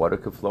 Water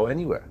could flow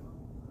anywhere.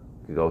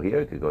 It could go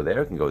here, it could go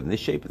there, it can go in this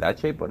shape, that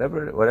shape,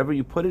 whatever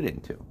you put it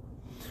into.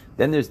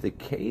 Then there's the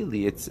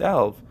Keli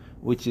itself,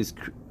 which is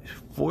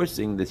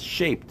forcing the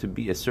shape to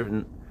be a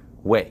certain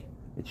way.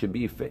 It should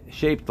be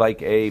shaped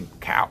like a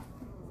cow.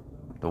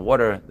 The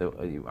water,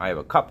 I have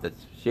a cup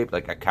that's shaped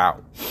like a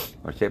cow,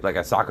 or shaped like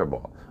a soccer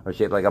ball, or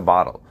shaped like a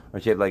bottle, or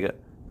shaped like a...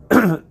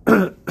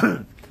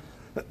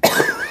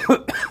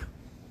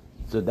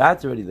 So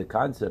that's already the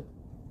concept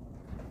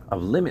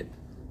of limit.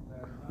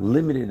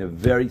 Limit in a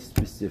very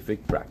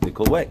specific,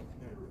 practical way.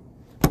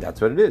 That's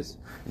what it is.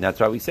 And that's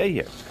why we say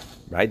here,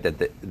 right, that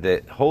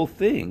the whole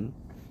thing,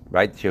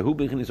 right, Shehu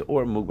B'chinas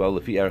or Mugbal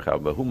Lefi Ercha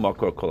V'hu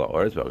Makor Kol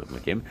HaOretz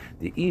V'Makim,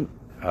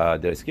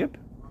 did I skip?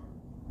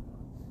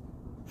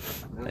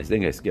 I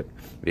think I skipped.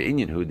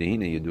 Ve'inyan hu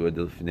dehina yedua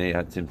delfnei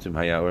hatzimtzum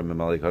hayawar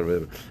memalik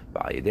harvev.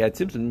 Va'yedei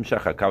hatzimtzum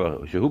nimshach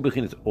hakav shehu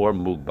b'chinas or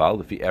mugbal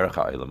lefi erech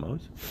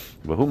ha'ilamos.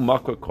 V'hu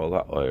makor kol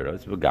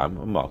ha'oiros v'gam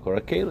makor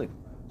ha'kelim.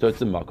 So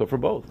it's a makor for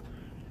both.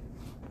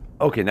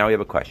 Okay, now we have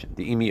a question.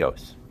 The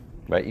imios,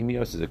 right?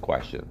 Imios is a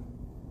question.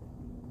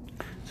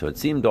 So it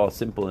seemed all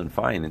simple and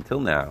fine until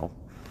now.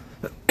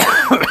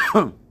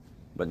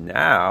 But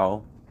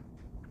now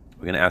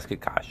we're going to ask a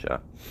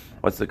kasha.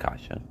 What's the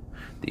kasha?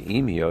 The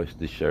imios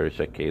the sherish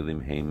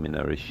hakelim hein min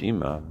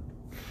harishima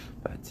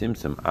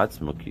v'hatzimtzum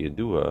atzmo ki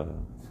yadua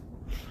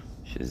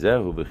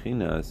shezehu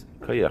b'chinas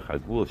koyach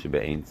hagvul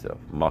shebe'ein sof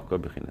makor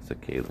b'chinas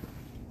hakelim.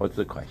 What's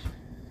the question?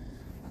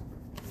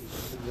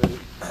 The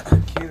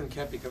kelim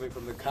can't be coming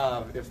from the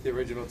kav if the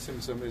original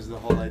tzimtzum is the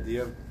whole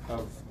idea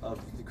of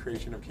the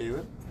creation of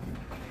kelim.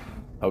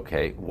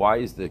 Okay, why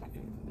is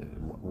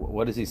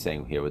what is he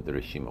saying here with the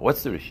rishima?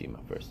 What's the rishima,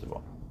 first of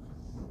all?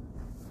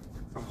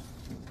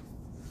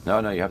 No,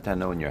 you have to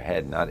know in your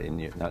head, not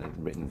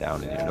written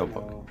down in your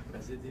notebook.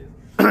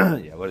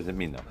 Yeah, what does it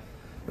mean though?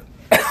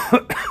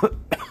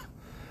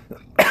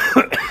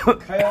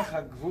 Kayach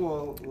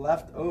HaGvul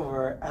left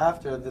over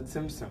after the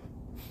Tzimtzum?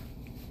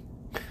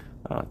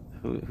 Oh,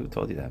 who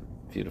told you that?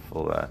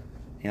 Beautiful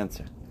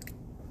answer.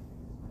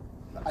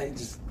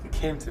 It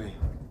came to me.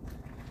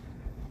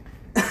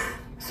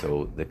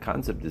 So the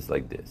concept is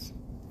like this.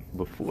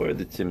 Before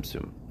the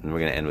Tzimtzum, and we're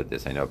going to end with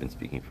this, I know I've been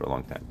speaking for a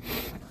long time.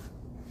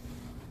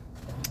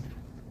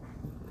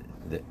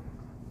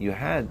 You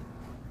had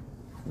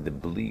the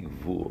Bli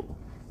Gvul,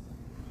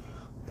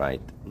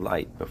 right,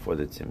 light before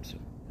the Tzimtzum.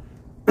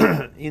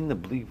 In the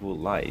Bli Gvul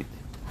light,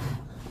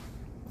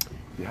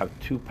 you have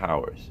two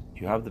powers.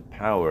 You have the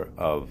power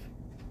of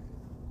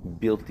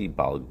Bilti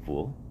Bal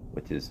Gvul,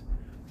 which is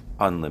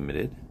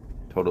unlimited,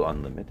 total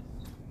unlimited,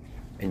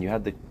 and you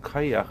have the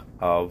Kayach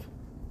of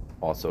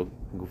also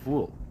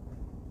Gvul,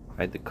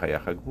 right, the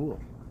Kayach HaGvul,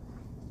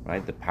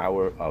 right, the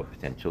power of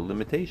potential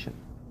limitation.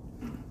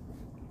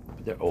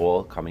 They're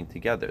all coming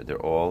together.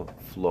 They're all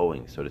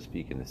flowing, so to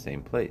speak, in the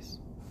same place.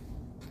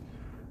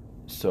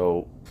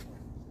 So,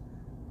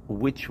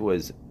 which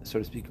was, so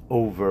to speak,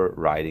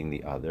 overriding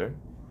the other?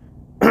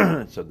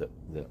 So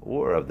the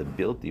aura of the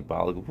Bilti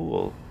Bal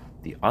Gvul,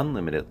 the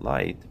unlimited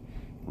light,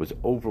 was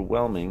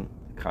overwhelming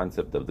the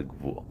concept of the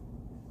Gvul.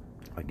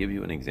 I'll give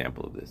you an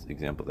example of this. The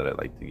example that I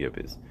like to give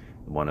is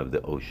one of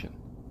the ocean.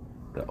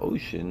 The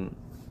ocean,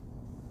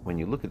 when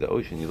you look at the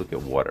ocean, you look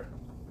at water.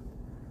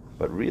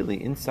 But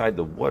really, inside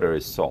the water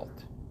is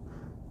salt,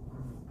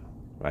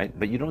 right?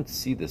 But you don't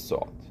see the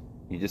salt.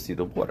 You just see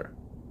the water.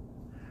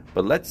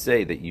 But let's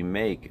say that you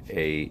make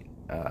a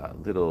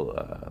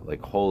little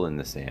like hole in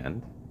the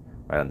sand,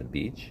 right on the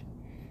beach,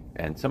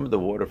 and some of the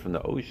water from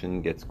the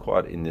ocean gets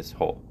caught in this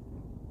hole.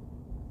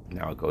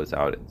 Now it goes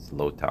out, it's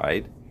low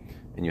tide,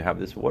 and you have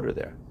this water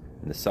there.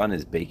 And the sun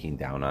is baking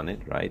down on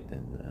it, right?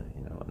 And,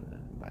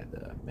 by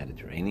the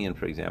Mediterranean,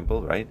 for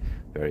example, right?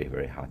 Very,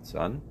 very hot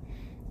sun.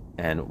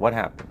 And what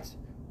happens?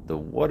 The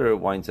water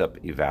winds up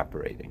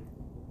evaporating.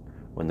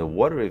 When the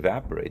water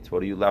evaporates,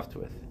 what are you left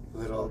with?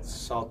 Little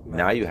salt.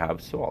 Now you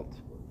have salt.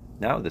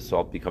 Now the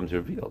salt becomes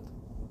revealed.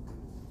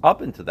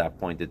 Up until that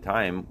point in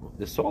time,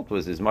 the salt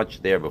was as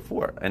much there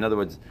before. In other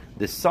words,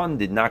 the sun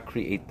did not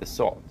create the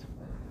salt.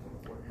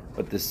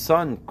 But the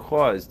sun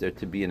caused there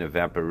to be an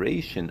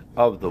evaporation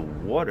of the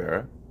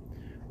water,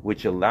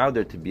 which allowed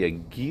there to be a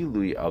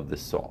gilui of the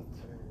salt.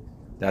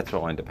 That's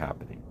what wound up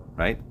happening,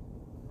 right?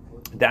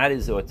 That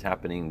is what's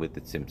happening with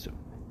the Tzimtzum.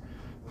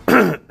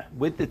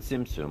 With the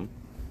Tzimtzum,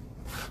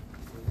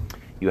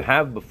 you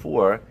have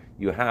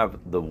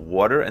the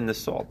water and the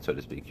salt, so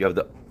to speak. You have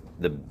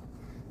the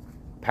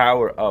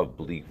power of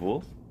Bli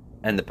Gvul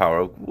and the power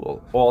of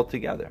Gvul all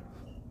together.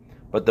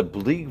 But the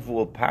Bli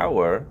Gvul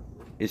power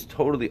is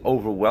totally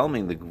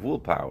overwhelming the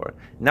Gvul power.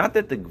 Not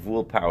that the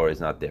Gvul power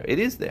is not there. It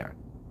is there.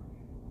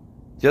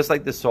 Just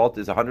like the salt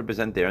is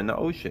 100% there in the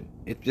ocean.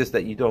 It's just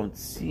that you don't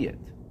see it.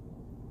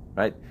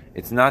 Right?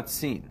 It's not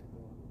seen.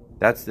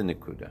 That's the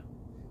Nikuda.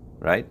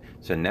 Right?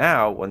 So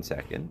now, one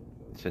second.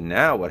 So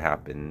now what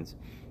happens?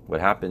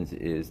 What happens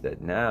is that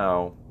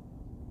now,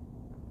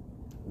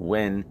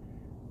 when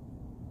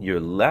you're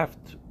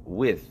left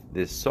with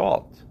this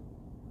salt,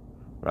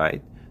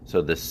 right?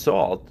 So the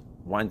salt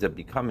winds up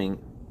becoming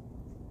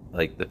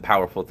like the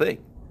powerful thing,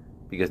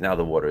 because now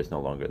the water is no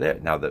longer there.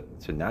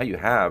 So now you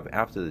have,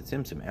 after the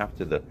Tzimtzum,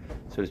 after the,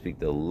 so to speak,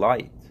 the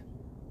light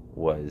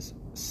was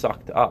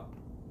sucked up,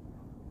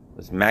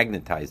 was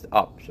magnetized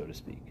up, so to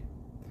speak.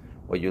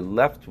 What you're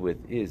left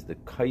with is the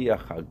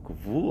Kayach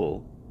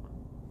HaGvul,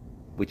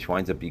 which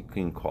winds up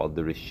being called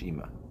the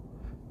Rishima.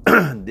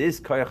 This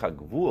Kayach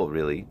HaGvul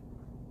really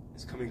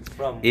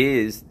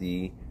is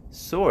the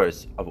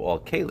source of all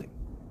Kalim.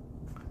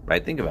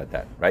 Right? Think about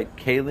that. Right?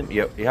 Kalim,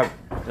 you have,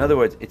 in other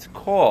words, it's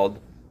called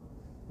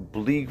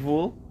Bli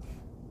Gvul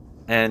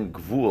and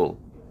Gvul.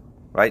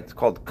 Right? It's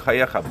called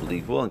Kayach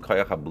HaBli Gvul and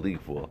Kayach HaBli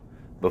Gvul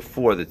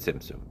before the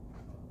Tzimtzum.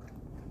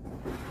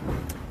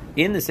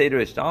 In the Seder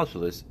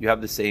Ishtalshalis, you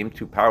have the same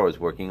two powers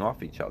working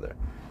off each other.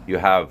 You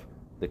have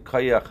the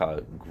Kayach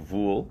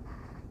HaGvul,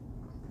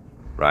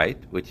 right,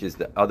 which is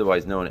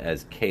otherwise known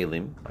as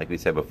Kalim, like we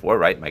said before,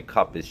 right? My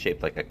cup is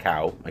shaped like a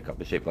cow, my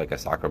cup is shaped like a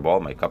soccer ball,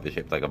 my cup is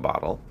shaped like a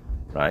bottle,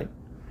 right?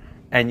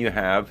 And you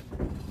have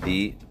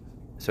the,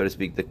 so to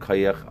speak, the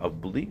Kayach of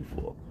Bli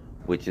Gvul,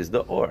 which is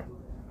the Or.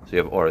 So you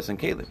have Oris and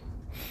Kalim.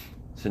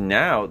 So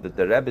now that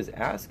the Rebbe is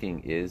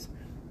asking is,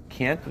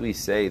 can't we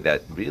say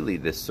that really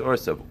the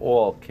source of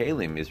all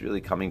Kalim is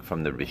really coming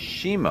from the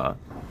Rishima,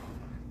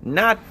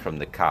 not from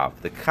the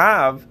Kav? The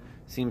Kav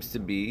seems to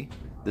be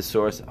the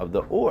source of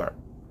the Or,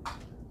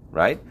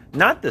 right?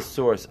 Not the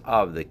source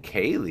of the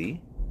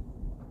Kali.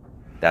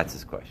 That's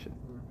his question.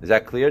 Is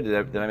that clear?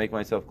 Did I make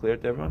myself clear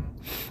to everyone?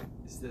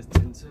 Is the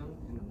Tzimtzum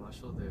in the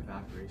mashal the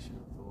evaporation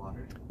of the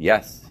water?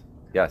 Yes.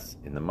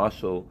 In the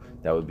mashal,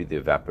 that would be the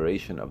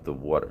evaporation of the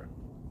water,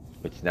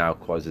 which now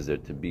causes there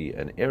to be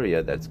an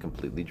area that's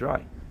completely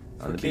dry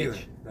on the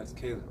beach. That's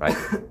Kalim. Right?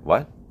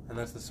 What? And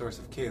that's the source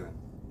of Kalim.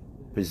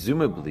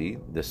 Presumably,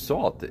 the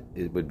salt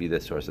it would be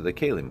the source of the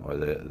kalim, or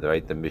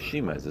the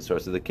mishima is the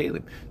source of the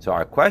kalim. So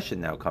our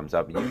question now comes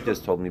up. You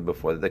just told me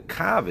before that the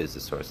kav is the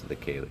source of the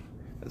kalim.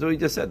 That's what we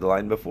just said, the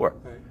line before.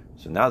 Right.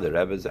 So now the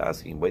Rebbe is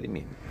asking, what do you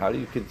mean? How do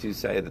you continue to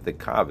say that the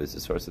Kav is the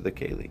source of the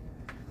Keli?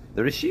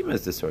 The Rishima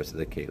is the source of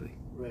the Keli.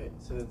 Right.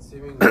 So then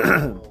seemingly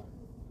the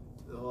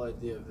whole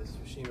idea of this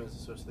Rishima is the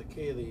source of the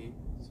Keli.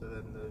 So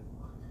then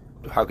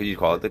How could you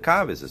call it the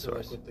Kav is the so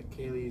source? like what the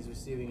Keli is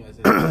receiving as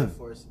a life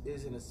force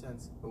is in a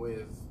sense a way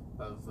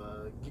of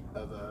a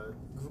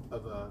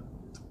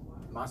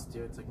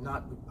mastir. It's like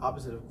not the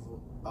opposite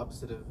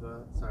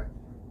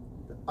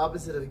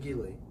of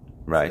Gili.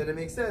 Right. So then it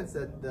makes sense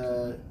that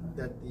the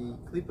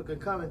Klipa can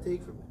come and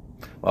take from it.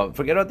 Well,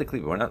 forget about the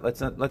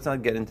Klipa. Let's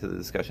not get into the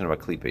discussion about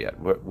Klipa yet.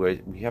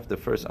 We have to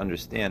first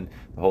understand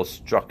the whole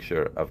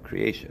structure of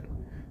creation.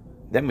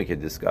 Then we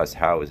could discuss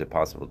how is it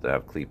possible to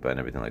have Klipa and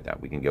everything like that.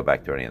 We can go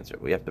back to our answer.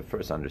 We have to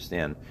first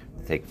understand,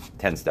 take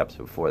 10 steps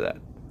before that.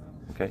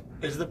 Okay?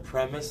 Is the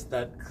premise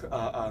that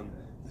the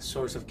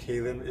source of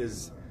Kalim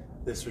is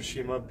this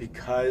Rishima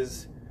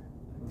because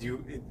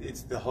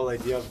it's the whole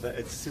idea of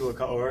it's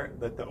Silika Or,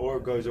 that the Or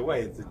goes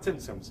away, it's the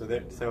Tzimtzum. So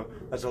that's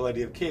the whole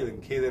idea of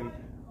Kalim. Kalim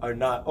are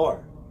not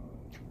Or.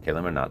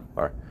 Kalim are not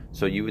Or.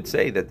 So you would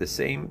say that the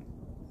same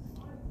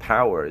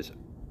powers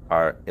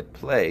are at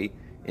play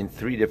in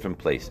 3 different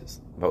places,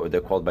 but they're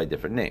called by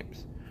different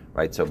names,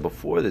 right? So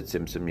before the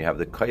Tzimtzum, you have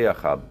the Koyach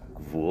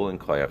HaGvul and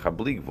Koyach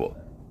HaBli Gvul.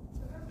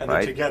 And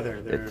right? they're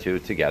together. The two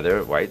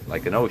together, right?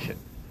 Like an ocean.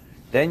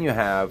 Then you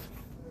have,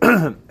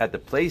 at the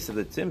place of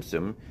the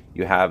Tzimtzum,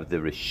 you have the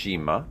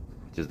Rishima,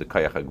 which is the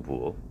Koyach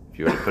HaGvul, if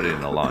you were to put it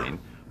in a line,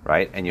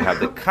 right? And you have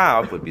the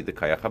Kav, would be the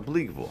Koyach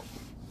HaBli Gvul,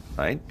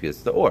 right? Because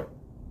it's the Or.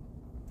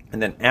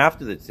 And then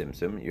after the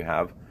Tzimtzum, you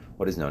have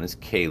what is known as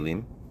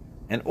Kalim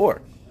and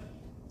Or,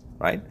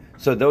 right?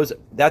 So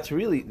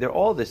they're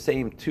all the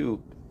same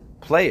 2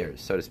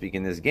 players, so to speak,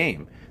 in this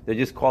game. They're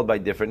just called by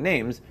different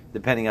names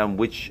depending on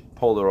which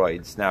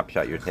Polaroid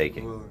snapshot you're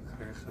taking,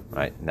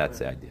 right? And that's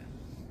the idea.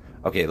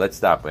 Okay, let's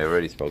stop. We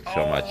already spoke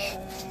so much.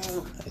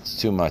 It's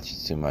too much.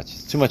 It's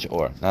too much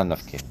Or, not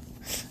enough Kalim.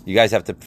 You guys have to